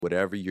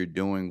Whatever you're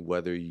doing,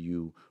 whether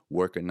you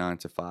work a 9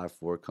 to 5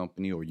 for a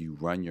company or you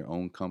run your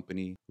own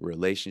company,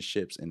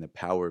 relationships and the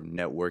power of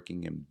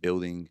networking and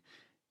building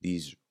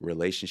these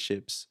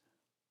relationships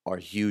are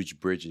huge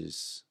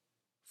bridges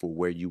for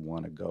where you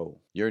want to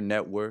go. Your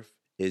net worth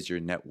is your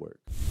network.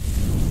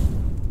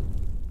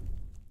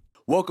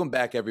 Welcome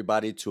back,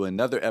 everybody, to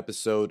another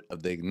episode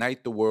of the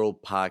Ignite the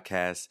World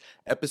podcast,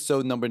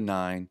 episode number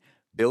 9,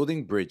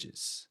 Building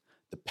Bridges,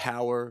 the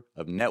power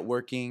of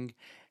networking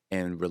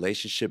and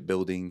relationship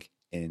building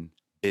in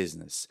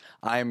business.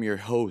 I am your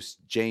host,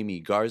 Jamie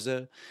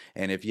Garza,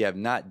 and if you have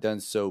not done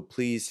so,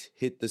 please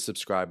hit the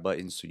subscribe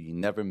button so you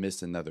never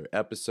miss another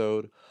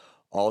episode.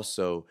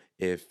 Also,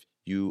 if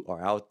you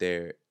are out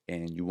there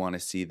and you want to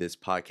see this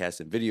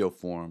podcast in video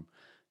form,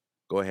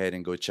 go ahead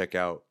and go check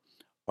out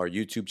our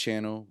YouTube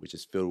channel, which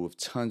is filled with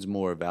tons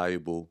more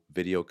valuable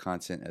video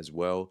content as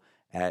well,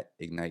 at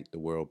Ignite the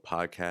World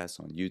Podcast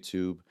on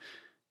YouTube.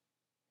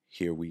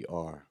 Here we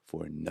are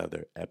for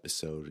another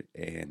episode,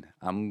 and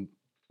I'm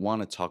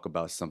want to talk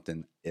about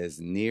something as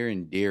near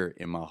and dear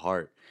in my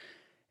heart,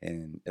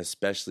 and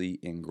especially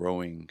in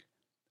growing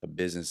a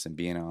business and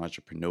being an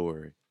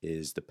entrepreneur,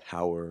 is the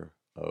power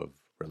of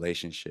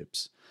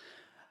relationships.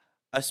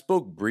 I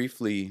spoke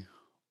briefly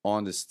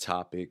on this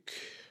topic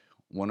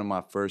one of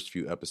my first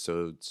few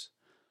episodes.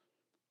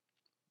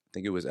 I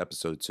think it was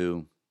episode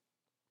 2,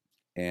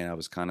 and I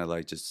was kind of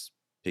like just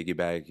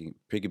piggybacking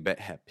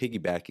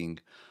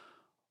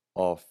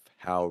off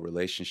how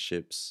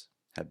relationships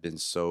have been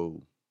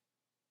so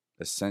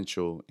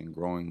essential in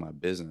growing my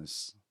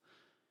business,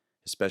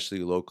 especially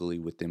locally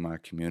within my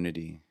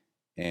community.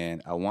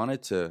 And I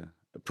wanted to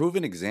prove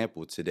an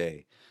example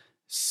today,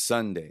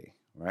 Sunday,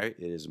 right?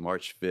 It is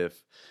March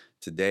 5th.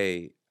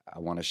 Today, I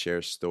want to share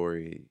a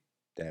story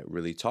that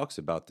really talks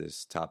about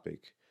this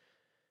topic.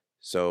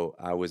 So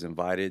I was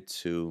invited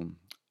to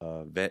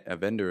a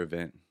vendor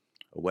event,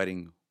 a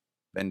wedding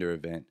vendor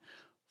event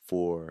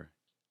for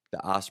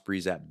the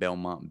Ospreys at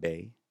Belmont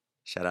Bay.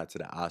 Shout out to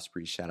the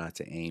Ospreys, shout out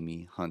to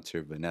Amy,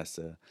 Hunter,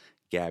 Vanessa,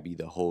 Gabby,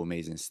 the whole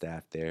amazing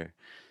staff there.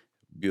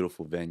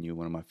 Beautiful venue,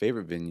 one of my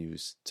favorite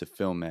venues to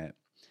film at.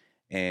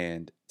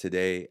 And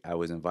today I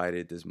was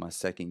invited, this is my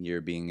second year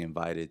being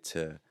invited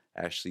to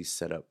actually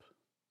set up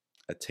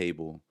a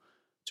table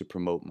to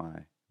promote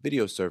my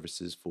video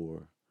services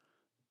for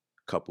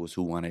couples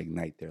who want to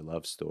ignite their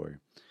love story.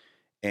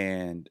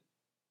 And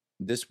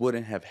this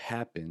wouldn't have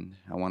happened.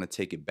 I want to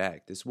take it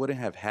back. This wouldn't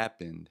have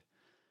happened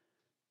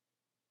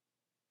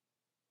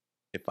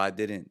if I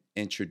didn't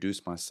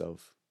introduce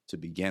myself to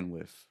begin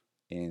with.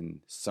 In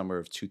summer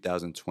of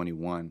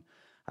 2021,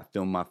 I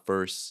filmed my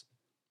first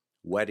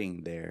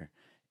wedding there.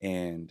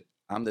 And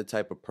I'm the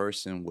type of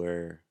person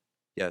where,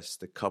 yes,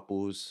 the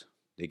couples,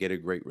 they get a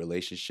great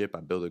relationship.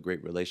 I build a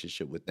great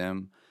relationship with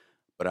them.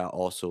 But I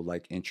also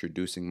like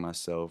introducing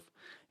myself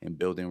and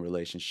building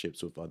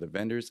relationships with other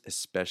vendors,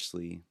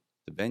 especially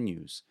the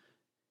venues.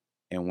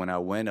 And when I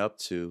went up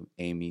to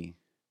Amy,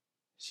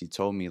 she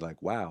told me like,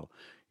 wow,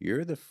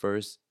 you're the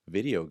first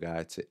video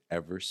guy to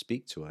ever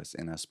speak to us.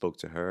 And I spoke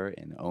to her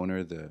and the owner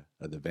of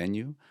the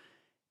venue,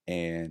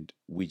 and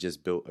we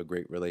just built a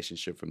great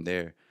relationship from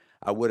there.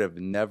 I would have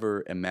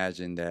never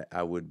imagined that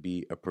I would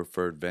be a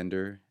preferred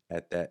vendor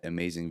at that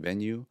amazing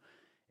venue,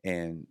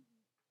 and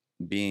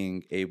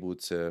being able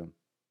to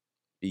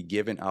be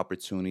given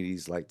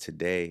opportunities like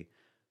today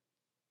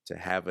to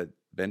have a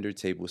vendor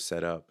table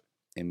set up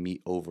and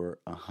meet over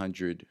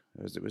 100,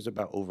 it was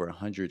about over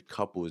 100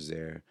 couples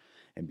there,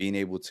 and being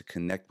able to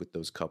connect with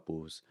those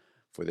couples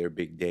for their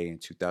big day in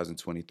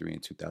 2023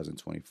 and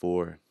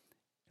 2024.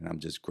 And I'm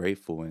just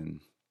grateful,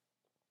 and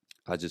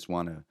I just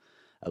want to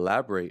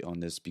elaborate on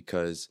this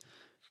because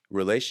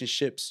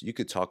relationships, you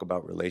could talk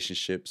about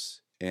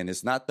relationships, and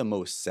it's not the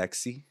most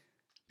sexy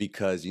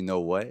because you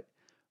know what?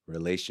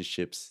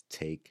 Relationships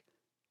take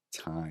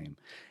time.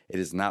 It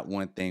is not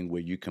one thing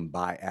where you can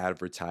buy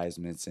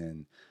advertisements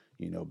and,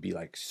 be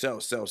like, sell,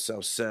 sell,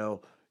 sell,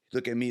 sell.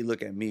 Look at me,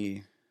 look at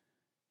me.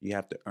 You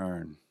have to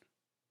earn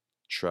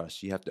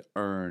trust. You have to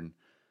earn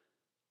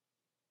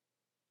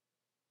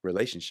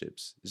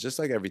relationships. It's just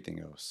like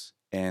everything else.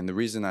 And the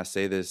reason I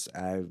say this,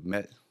 I've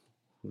met,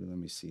 let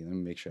me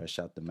make sure I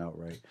shout them out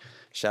right.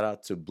 Shout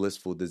out to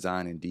Blissful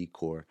Design and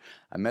Decor.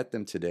 I met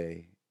them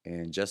today,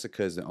 and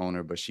Jessica is the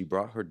owner, but she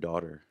brought her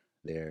daughter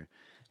there,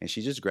 and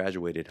she just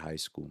graduated high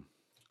school.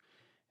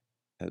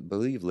 I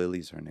believe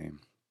Lily's her name.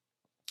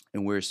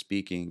 And we were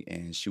speaking,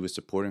 and she was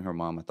supporting her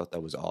mom. I thought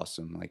that was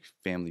awesome. Like,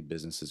 family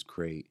business is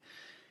great.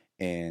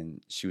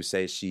 And she would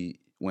say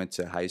she went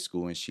to high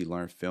school and she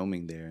learned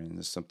filming there, and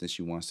it's something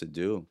she wants to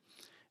do.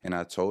 And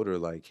I told her,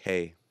 like,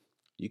 hey,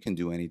 you can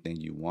do anything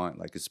you want.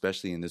 Like,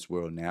 especially in this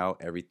world now,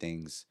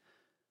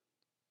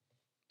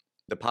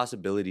 the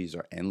possibilities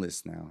are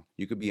endless now.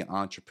 You could be an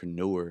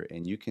entrepreneur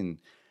and you can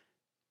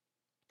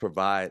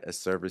provide a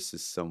service to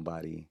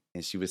somebody.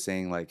 And she was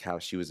saying like how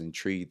she was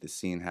intrigued to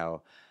seeing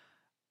how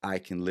I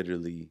can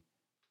literally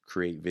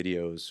create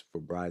videos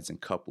for brides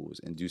and couples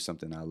and do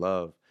something I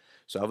love.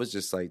 So I was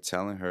just like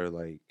telling her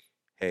like,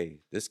 hey,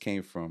 this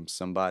came from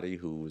somebody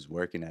who was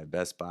working at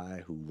Best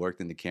Buy, who worked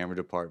in the camera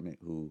department,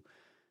 who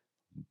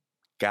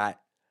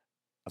got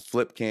a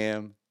flip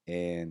cam,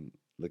 and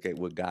look at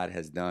what God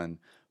has done.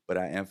 But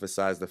I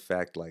emphasize the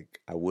fact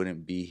like I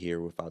wouldn't be here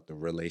without the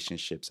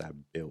relationships I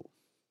built.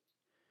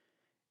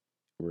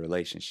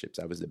 Relationships.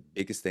 That was the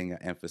biggest thing I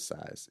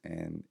emphasized.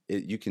 And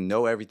you can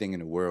know everything in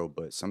the world,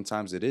 but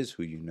sometimes it is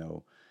who you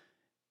know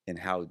and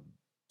how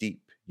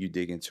deep you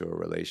dig into a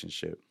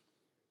relationship.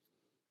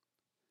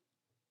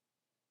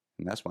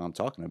 And that's why I'm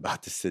talking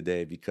about this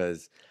today,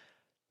 because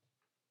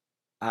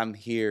I'm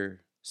here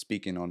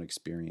speaking on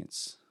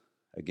experience.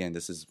 Again,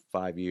 this is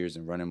 5 years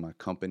in running my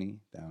company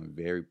that I'm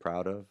very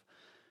proud of,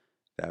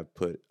 that I've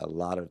put a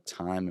lot of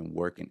time and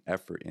work and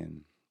effort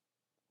in,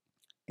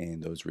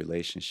 and those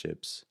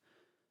relationships.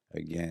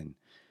 Again,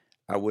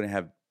 I wouldn't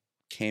have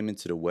came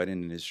into the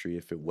wedding industry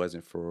if it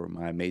wasn't for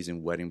my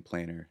amazing wedding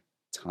planner,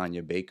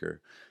 Tanya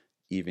Baker,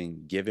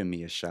 even giving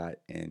me a shot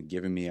and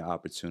giving me an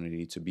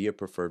opportunity to be a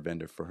preferred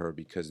vendor for her,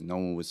 because no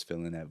one was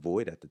filling that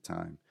void at the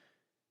time.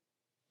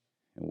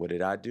 And what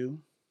did I do?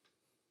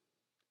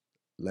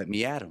 Let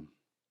me at them.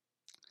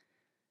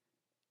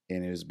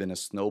 And it has been a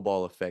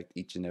snowball effect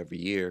each and every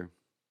year,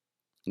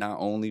 not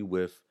only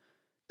with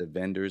the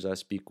vendors I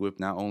speak with,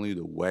 not only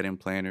the wedding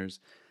planners,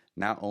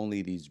 not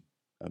only these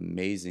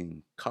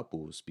amazing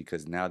couples,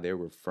 because now they're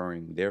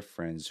referring their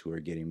friends who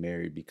are getting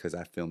married because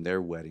I filmed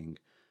their wedding.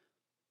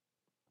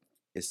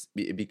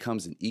 It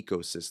becomes an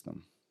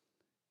ecosystem.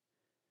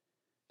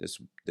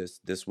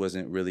 This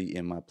wasn't really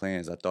in my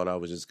plans. I thought I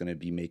was just going to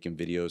be making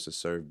videos to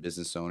serve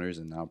business owners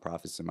and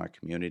nonprofits in my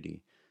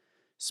community.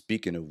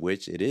 Speaking of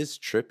which, it is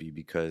trippy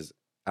because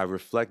I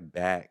reflect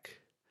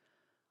back.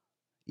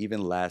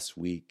 Even last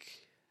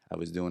week, I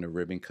was doing a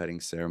ribbon cutting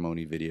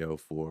ceremony video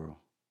for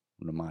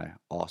one of my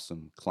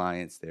awesome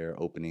clients. They're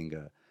opening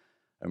a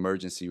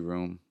emergency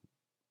room,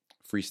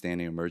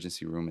 freestanding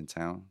emergency room in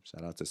town.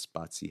 Shout out to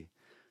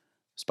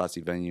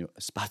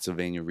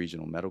Spotsylvania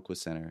Regional Medical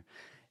Center.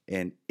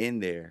 And in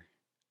there,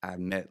 I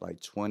met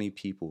like 20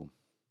 people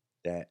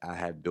that I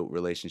have built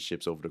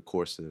relationships over the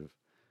course of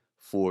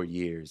 4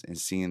 years, and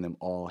seeing them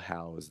all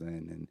housed.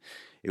 And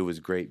it was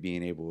great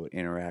being able to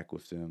interact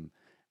with them,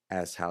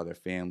 ask how their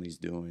family's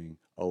doing.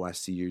 Oh, I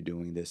see you're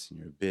doing this in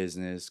your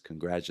business.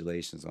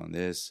 Congratulations on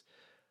this.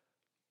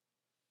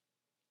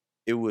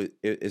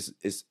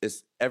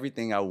 It's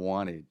everything I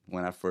wanted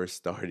when I first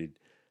started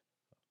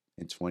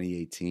in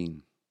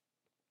 2018.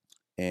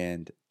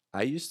 And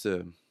I used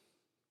to,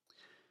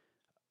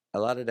 a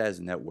lot of that is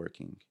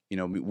networking. You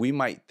know, we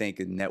might think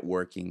of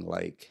networking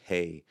like,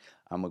 hey,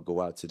 I'm going to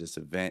go out to this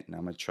event and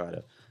I'm going to try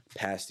to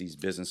pass these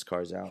business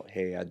cards out.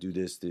 Hey, I do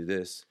this, do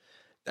this.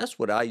 That's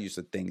what I used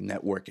to think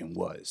networking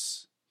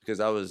was, because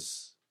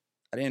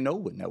I didn't know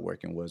what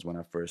networking was when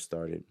I first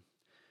started,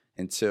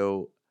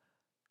 until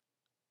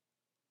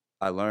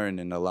I learned,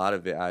 and a lot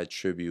of it I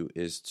attribute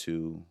is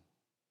to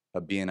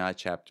a BNI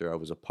chapter I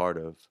was a part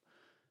of.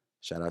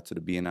 Shout out to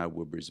the BNI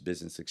Woodbridge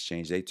Business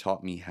Exchange. They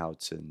taught me how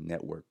to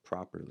network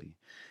properly.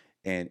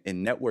 And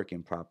in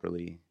networking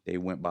properly, they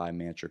went by a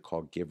mantra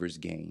called Giver's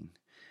Gain,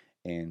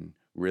 and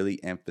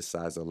really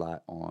emphasize a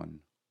lot on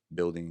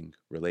building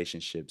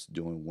relationships,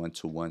 doing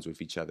one-to-ones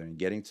with each other, and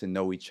getting to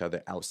know each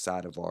other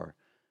outside of our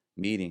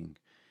meeting.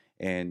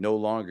 And no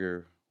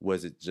longer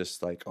was it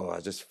just like, oh,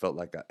 I just felt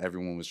like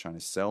everyone was trying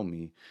to sell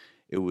me.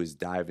 It was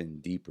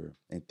diving deeper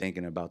and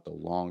thinking about the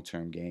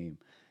long-term game.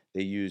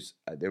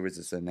 There was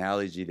this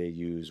analogy they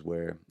use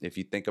where if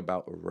you think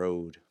about a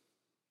road,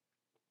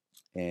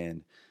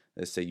 and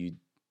let's say you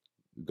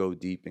go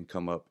deep and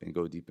come up and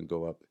go deep and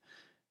go up.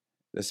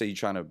 Let's say you're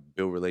trying to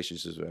build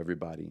relationships with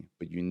everybody,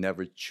 but you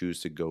never choose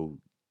to go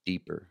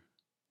deeper.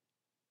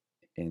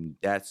 And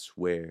that's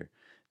where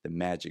the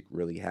magic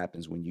really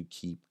happens, when you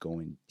keep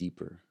going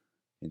deeper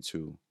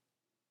into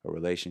a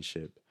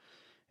relationship.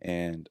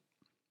 And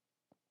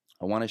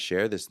I want to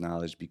share this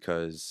knowledge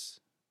because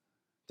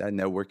that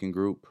networking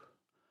group,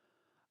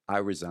 I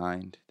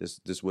resigned.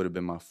 This would have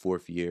been my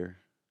 4th year.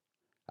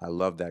 I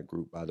love that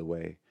group, by the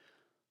way,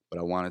 but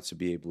I wanted to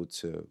be able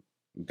to,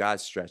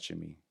 God's stretching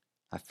me.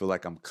 I feel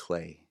like I'm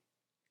clay.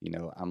 You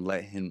know, I'm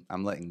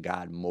letting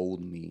God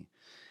mold me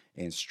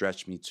and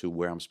stretch me to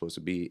where I'm supposed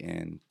to be.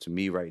 And to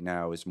me right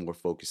now, it's more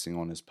focusing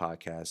on this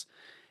podcast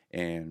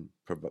and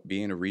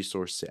being a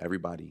resource to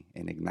everybody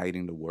and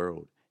igniting the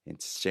world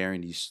and sharing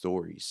these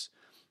stories.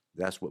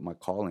 That's what my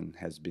calling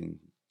has been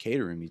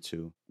catering me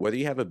to. Whether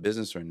you have a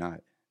business or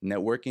not,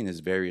 networking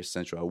is very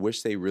essential. I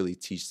wish they really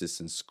teach this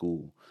in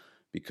school,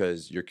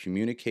 because your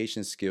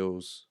communication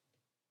skills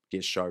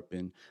get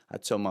sharpened. I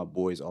tell my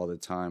boys all the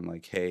time,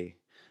 like, hey,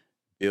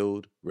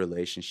 build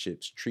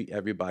relationships, treat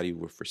everybody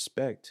with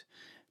respect,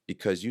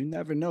 because you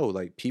never know.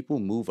 Like, people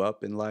move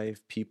up in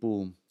life,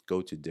 people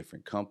go to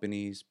different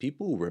companies,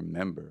 people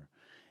remember,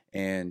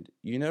 and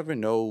you never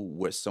know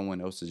what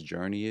someone else's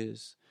journey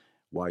is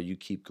while you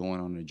keep going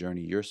on the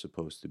journey you're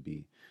supposed to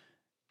be.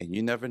 And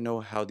you never know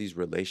how these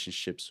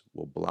relationships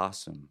will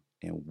blossom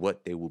and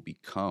what they will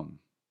become.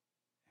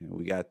 And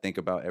we got to think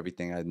about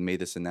everything. I made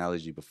this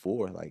analogy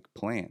before, like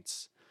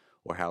plants.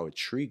 or how a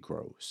tree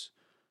grows.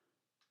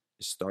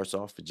 It starts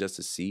off with just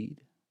a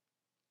seed,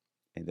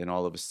 and then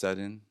all of a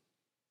sudden,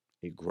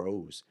 it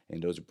grows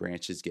and those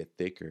branches get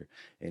thicker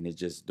and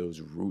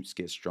those roots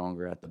get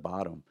stronger at the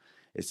bottom.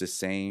 It's the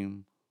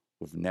same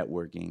with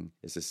networking.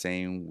 It's the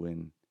same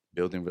when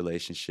building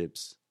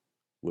relationships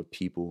with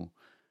people.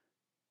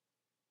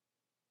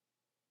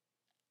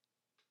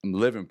 I'm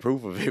living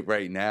proof of it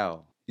right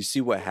now. You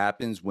see what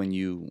happens when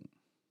you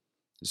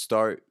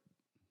start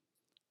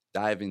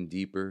diving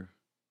deeper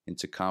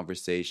into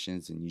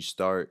conversations and you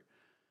start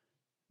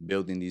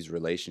building these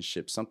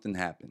relationships. Something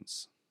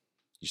happens.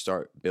 You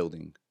start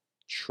building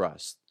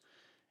trust.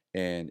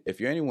 And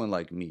if you're anyone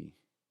like me,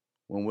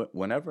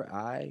 whenever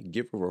I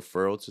give a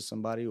referral to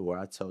somebody or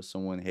I tell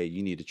someone, hey,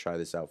 you need to try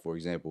this out. For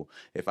example,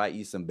 if I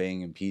eat some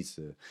banging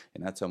pizza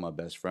and I tell my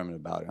best friend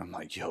about it, I'm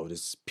like, yo,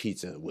 this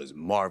pizza was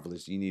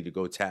marvelous. You need to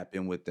go tap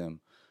in with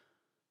them.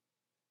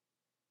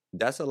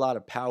 That's a lot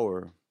of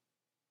power.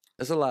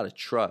 That's a lot of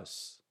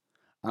trust.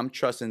 I'm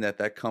trusting that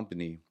that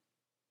company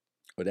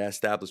or that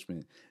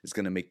establishment is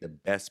going to make the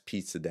best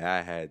pizza that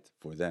I had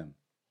for them.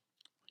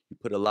 You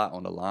put a lot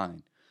on the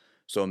line.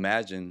 So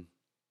imagine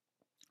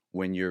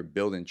when you're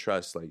building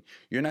trust, like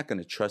you're not going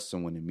to trust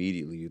someone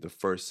immediately the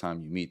first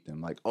time you meet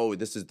them. Like, oh,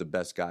 this is the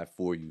best guy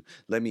for you.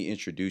 Let me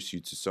introduce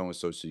you to so and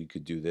so you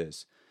could do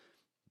this.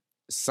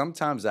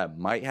 Sometimes that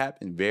might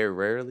happen, very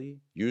rarely.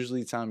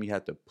 Usually, time you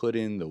have to put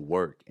in the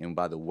work, and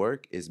by the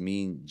work is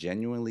mean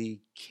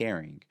genuinely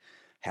caring,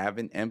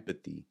 having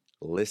empathy,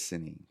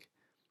 listening.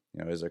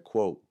 There's a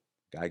quote: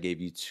 "God gave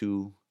you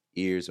 2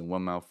 ears and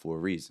 1 mouth for a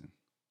reason.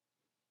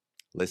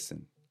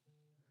 Listen."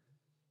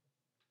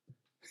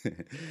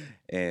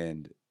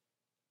 And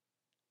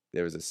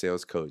there was a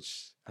sales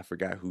coach, I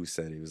forgot who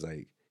said it. It was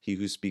like, he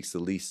who speaks the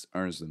least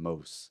earns the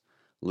most.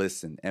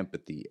 Listen,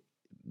 empathy,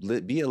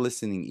 be a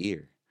listening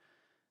ear.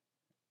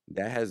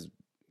 That has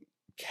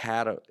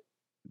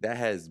that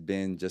has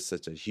been just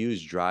such a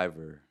huge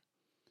driver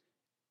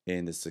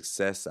in the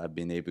success I've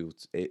been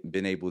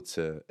able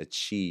to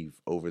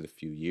achieve over the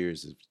few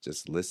years of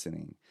just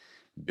listening,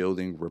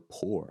 building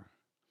rapport,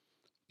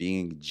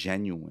 being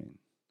genuine,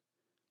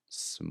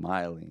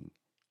 smiling,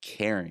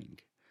 caring.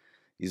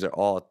 These are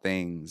all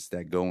things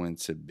that go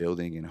into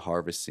building and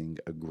harvesting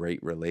a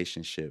great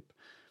relationship,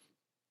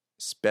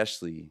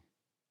 especially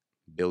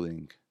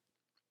building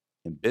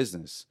in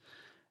business.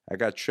 I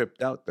got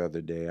tripped out the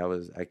other day.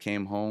 I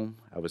came home.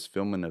 I was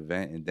filming an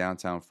event in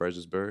downtown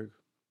Fredericksburg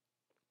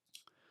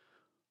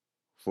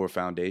for a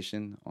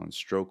foundation on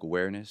stroke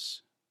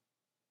awareness.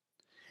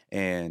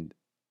 And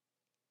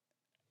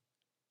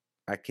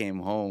I came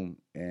home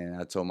and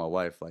I told my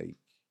wife, like,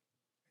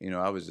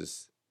 I was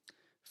just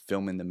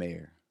filming the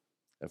mayor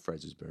of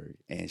Fredericksburg,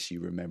 and she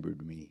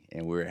remembered me,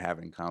 and we were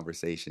having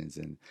conversations.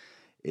 And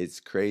it's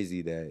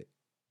crazy that,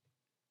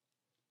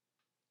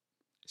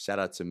 shout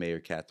out to Mayor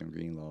Catherine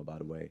Greenlaw, by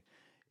the way,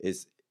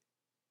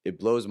 it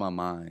blows my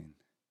mind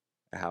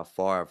how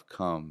far I've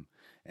come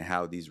and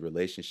how these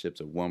relationships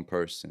of one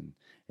person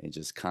and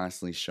just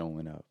constantly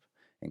showing up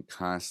and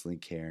constantly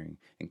caring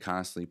and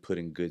constantly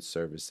putting good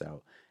service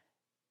out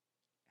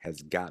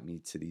has got me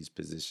to these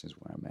positions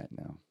where I'm at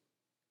now.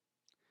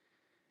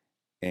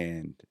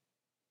 And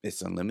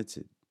it's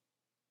unlimited.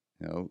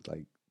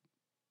 Like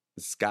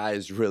the sky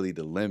is really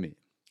the limit.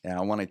 And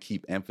I want to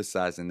keep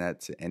emphasizing that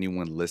to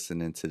anyone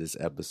listening to this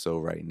episode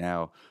right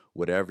now.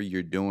 Whatever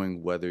you're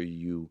doing, whether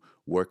you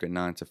work a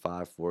 9 to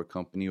 5 for a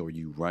company or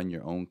you run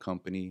your own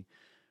company,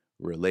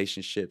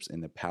 relationships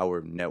and the power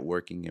of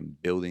networking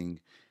and building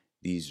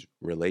these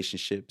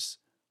relationships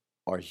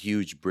are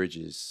huge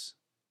bridges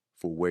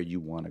for where you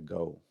want to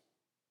go.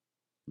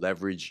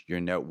 Leverage your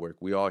network.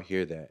 We all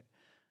hear that.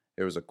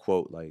 There was a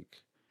quote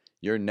like,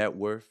 your net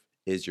worth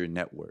is your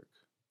network.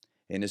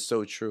 And it's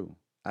so true.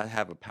 I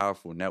have a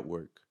powerful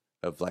network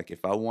of, like,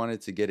 if I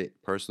wanted to get a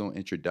personal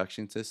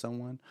introduction to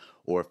someone,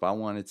 or if I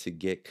wanted to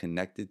get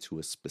connected to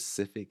a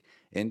specific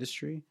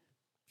industry,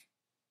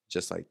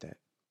 just like that.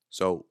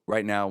 So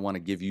right now I want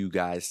to give you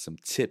guys some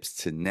tips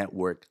to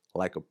network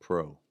like a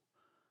pro.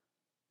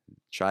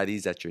 Try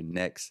these at your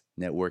next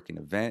networking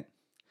event.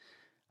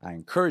 I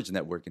encourage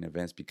networking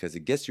events because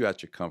it gets you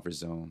out your comfort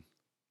zone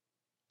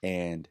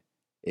and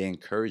it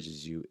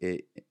encourages you.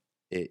 It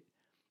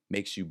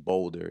makes you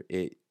bolder.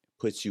 It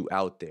puts you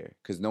out there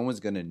because no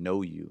one's going to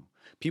know you.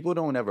 People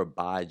don't ever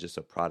buy just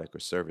a product or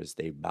service.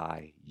 They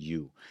buy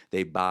you.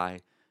 They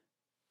buy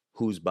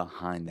who's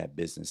behind that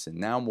business. And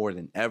now more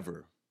than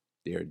ever,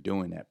 they're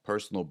doing that.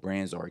 Personal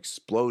brands are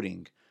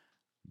exploding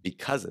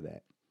because of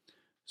that.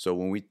 So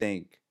when we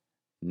think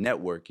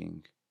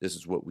networking, this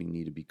is what we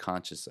need to be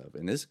conscious of.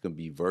 And this could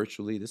be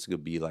virtually. This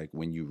could be like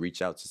when you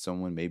reach out to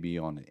someone, maybe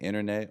on the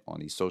internet,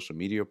 on these social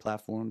media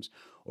platforms,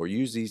 or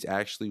use these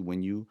actually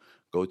when you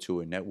go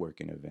to a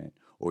networking event,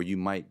 or you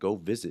might go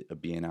visit a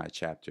BNI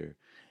chapter.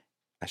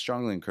 I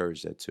strongly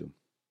encourage that too.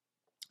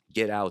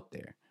 Get out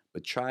there,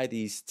 but try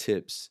these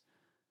tips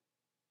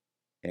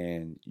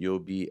and you'll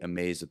be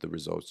amazed at the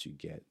results you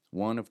get.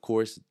 One, of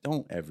course,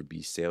 don't ever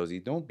be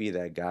salesy. Don't be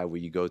that guy where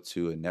you go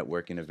to a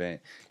networking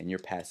event and you're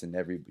passing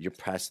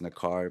the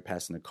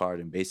card,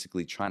 and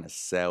basically trying to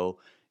sell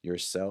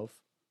yourself.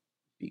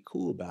 Be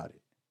cool about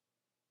it.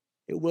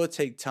 It will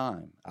take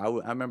time. I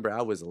remember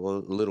I was a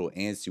little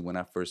antsy when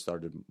I first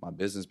started my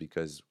business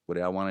because what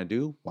did I want to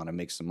do? Want to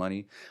make some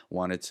money.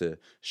 Wanted to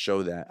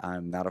show that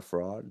I'm not a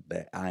fraud,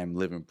 that I am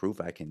living proof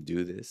I can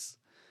do this.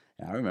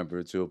 And I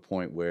remember to a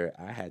point where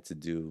I had to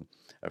do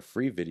a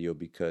free video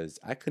because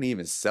I couldn't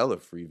even sell a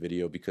free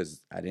video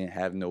because I didn't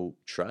have no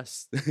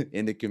trust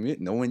in the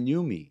community. No one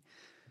knew me.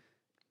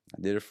 I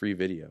did a free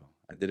video.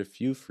 I did a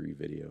few free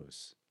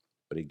videos,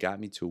 but it got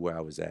me to where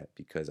I was at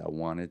because I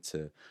wanted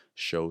to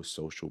show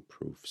social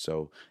proof.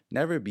 So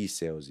never be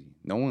salesy.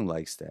 No one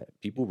likes that.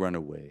 People run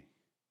away.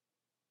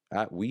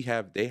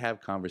 They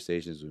have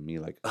conversations with me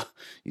like, "Ugh,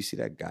 you see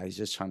that guy? He's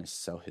just trying to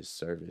sell his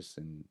service,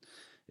 and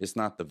it's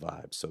not the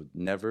vibe." So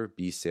never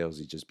be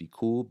salesy. Just be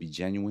cool, be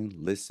genuine,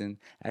 listen,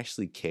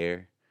 actually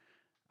care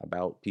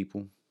about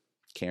people,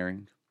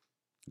 caring.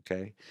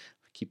 Okay,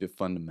 keep it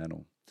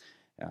fundamental.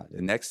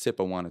 The next tip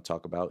I want to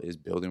talk about is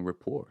building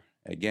rapport.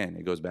 Again,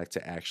 it goes back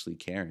to actually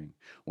caring.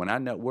 When I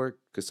network,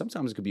 because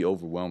sometimes it could be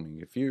overwhelming.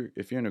 If you're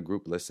in a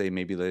group, let's say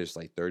maybe there's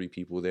like 30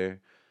 people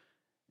there,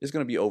 it's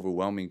gonna be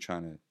overwhelming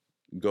trying to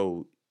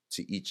go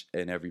to each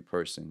and every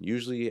person.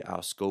 Usually,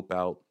 I'll scope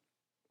out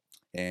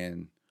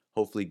and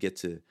hopefully get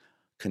to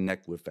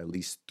connect with at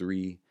least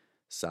three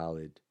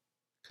solid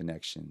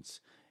connections.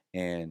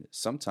 And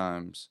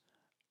sometimes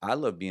I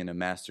love being a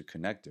master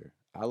connector.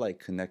 I like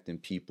connecting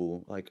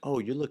people like, oh,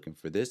 you're looking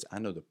for this? I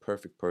know the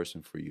perfect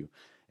person for you.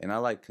 And I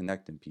like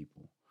connecting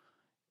people.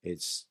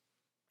 It's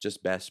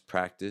just best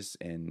practice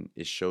and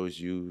it shows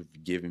you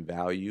giving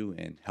value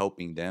and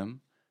helping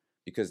them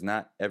because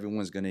not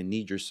everyone's going to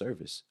need your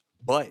service.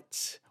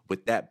 But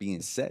with that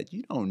being said,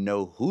 you don't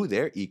know who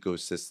their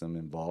ecosystem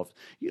involved.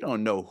 You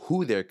don't know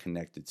who they're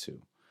connected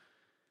to.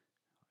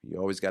 You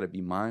always got to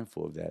be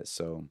mindful of that.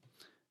 So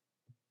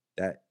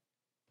that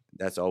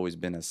that's always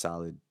been a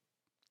solid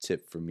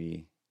tip for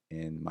me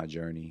in my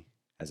journey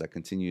as I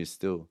continue to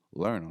still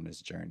learn on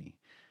this journey.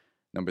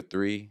 Number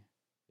three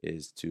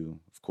is to,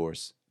 of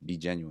course, be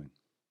genuine.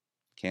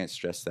 Can't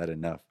stress that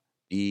enough.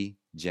 Be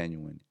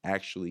genuine.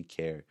 Actually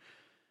care.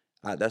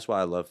 That's why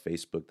I love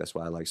Facebook. That's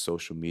why I like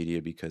social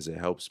media because it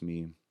helps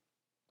me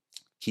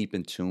keep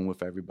in tune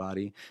with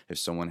everybody. If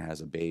someone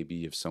has a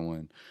baby, if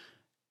someone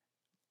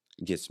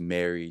gets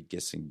married,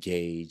 gets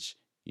engaged,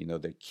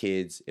 their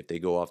kids, if they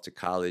go off to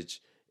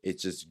college,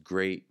 it's just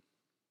great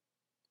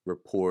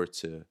rapport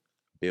to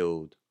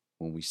build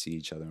when we see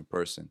each other in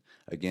person.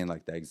 Again,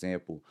 like that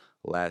example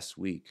last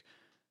week,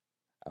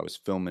 I was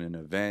filming an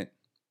event.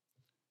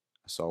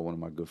 I saw one of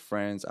my good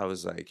friends. I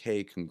was like,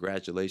 hey,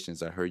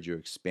 congratulations. I heard you're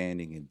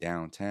expanding in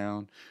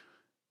downtown.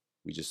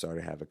 We just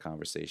started having a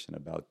conversation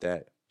about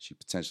that. She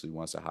potentially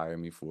wants to hire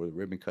me for the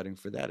ribbon cutting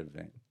for that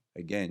event.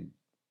 Again,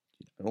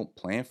 I don't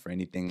plan for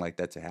anything like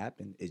that to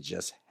happen. It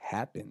just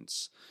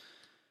happens.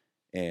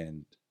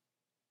 And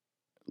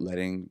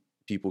letting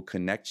people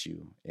connect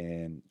you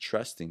and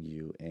trusting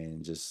you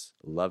and just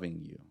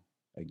loving you.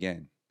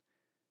 Again,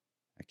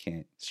 I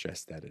can't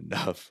stress that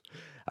enough.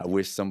 I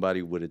wish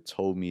somebody would have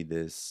told me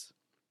this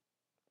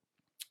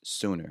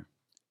sooner.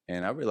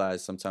 And I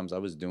realized sometimes I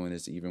was doing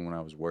this even when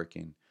I was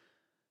working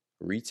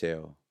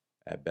retail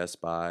at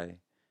Best Buy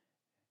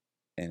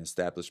and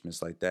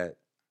establishments like that.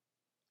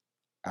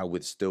 I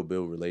would still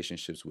build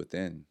relationships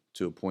within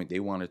to a point they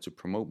wanted to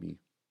promote me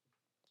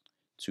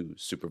to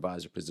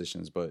supervisor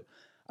positions, but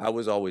I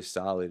was always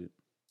solid.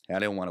 I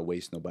didn't want to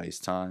waste nobody's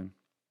time.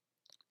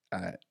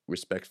 I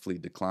respectfully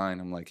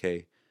declined. I'm like,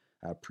 hey,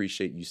 I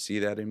appreciate you see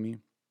that in me,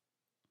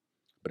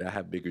 but I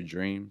have bigger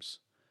dreams.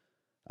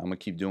 I'm gonna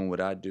keep doing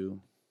what I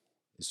do.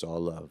 It's all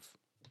love.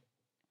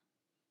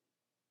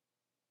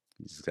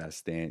 You just gotta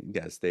stand. You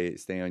gotta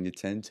stay on your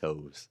 10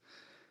 toes.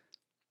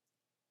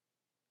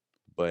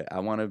 But I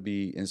want to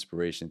be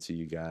inspiration to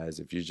you guys.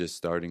 If you're just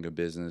starting a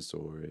business,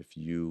 or if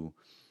you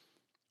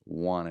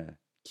want to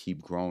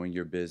keep growing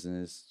your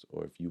business,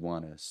 or if you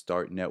want to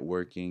start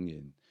networking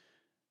and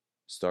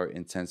start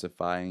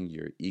intensifying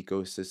your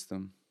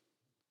ecosystem,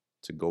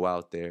 to go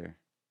out there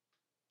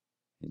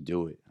and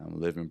do it. I'm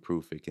living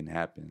proof it can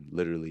happen.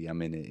 Literally,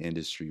 I'm in an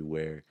industry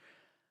where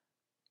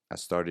I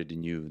started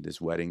in this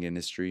wedding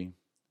industry.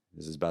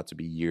 This is about to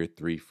be year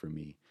 3 for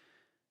me.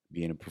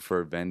 Being a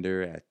preferred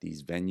vendor at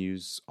these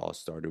venues all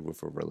started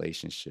with a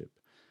relationship.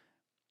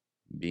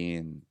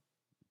 Being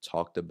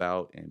talked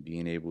about and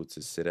being able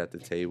to sit at the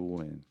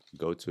table and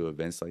go to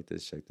events like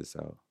this. Check this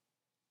out.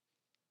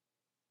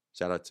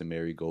 Shout out to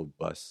Marigold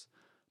Bus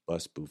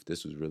Booth.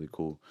 This was really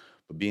cool.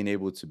 But being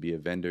able to be a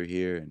vendor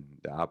here and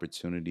the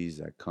opportunities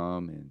that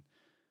come, and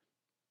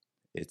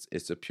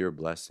it's a pure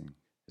blessing.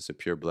 It's a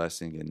pure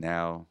blessing. And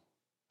now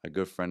a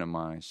good friend of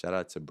mine, shout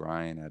out to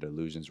Brian at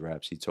Illusions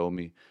Raps. He told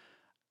me,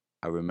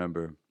 I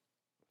remember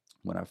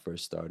when I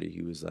first started,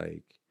 he was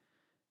like,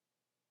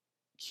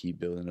 keep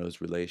building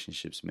those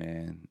relationships,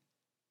 man.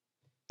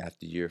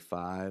 After year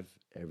 5,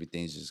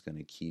 everything's just going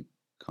to keep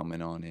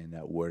coming on in.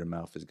 That word of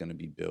mouth is going to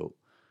be built.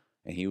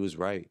 And he was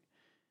right.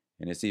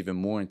 And it's even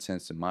more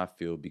intense in my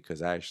field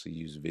because I actually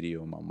use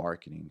video in my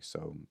marketing.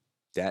 So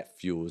that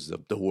fuels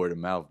up the word of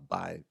mouth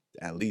by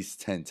at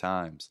least 10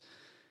 times.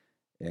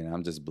 And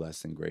I'm just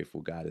blessed and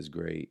grateful. God is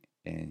great.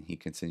 And he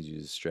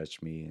continues to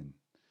stretch me and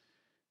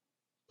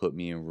put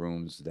me in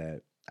rooms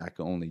that I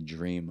could only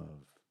dream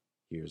of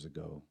years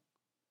ago.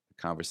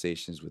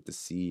 Conversations with the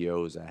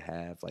CEOs I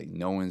have, like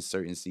knowing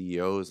certain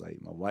CEOs,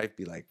 like my wife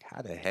be like,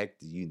 how the heck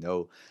do you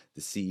know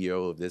the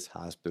CEO of this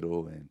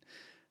hospital and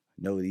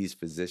know these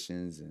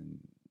physicians? And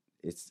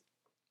it's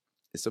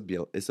it's a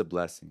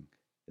blessing.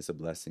 It's a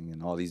blessing.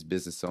 And all these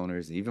business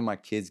owners, even my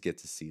kids get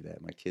to see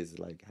that. My kids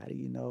are like, how do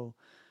you know?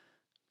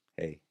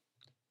 Hey,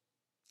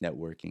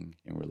 networking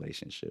and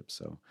relationships.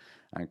 So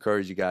I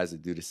encourage you guys to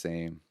do the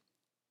same.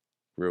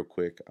 Real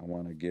quick, I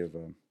want to give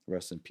a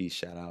rest in peace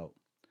shout out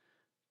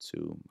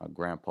to my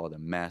grandpa, the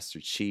Master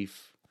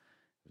Chief.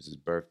 It was his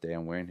birthday.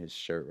 I'm wearing his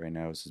shirt right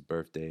now. It was his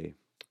birthday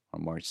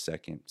on March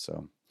 2nd.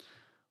 So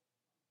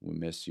we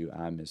miss you.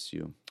 I miss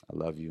you. I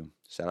love you.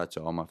 Shout out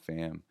to all my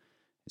fam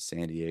in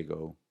San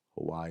Diego,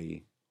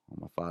 Hawaii, on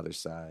my father's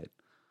side.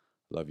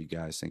 Love you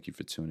guys. Thank you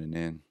for tuning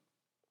in.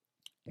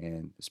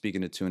 And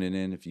speaking of tuning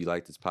in, if you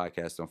like this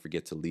podcast, don't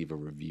forget to leave a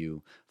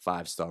review,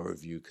 5-star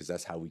review, because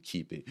that's how we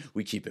keep it.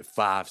 We keep it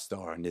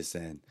 5-star on this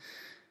end.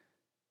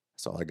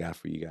 That's all I got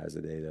for you guys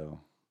today, though.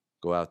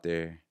 Go out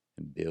there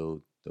and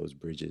build those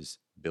bridges,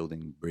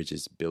 building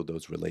bridges, build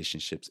those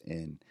relationships,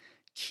 and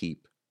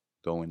keep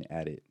going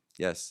at it.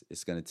 Yes,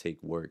 it's going to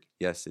take work.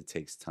 Yes, it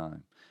takes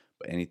time.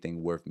 But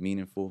anything worth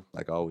meaningful,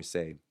 like I always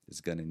say,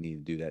 is going to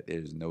need to do that.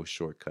 There's no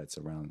shortcuts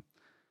around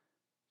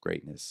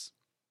greatness.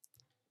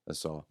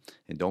 That's all.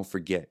 And don't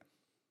forget,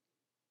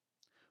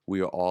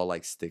 we are all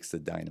like sticks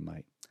of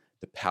dynamite.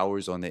 The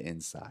power's on the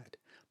inside,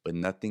 but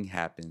nothing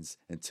happens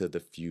until the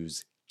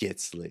fuse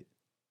gets lit.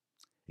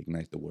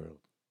 Ignite the world.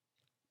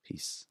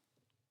 Peace.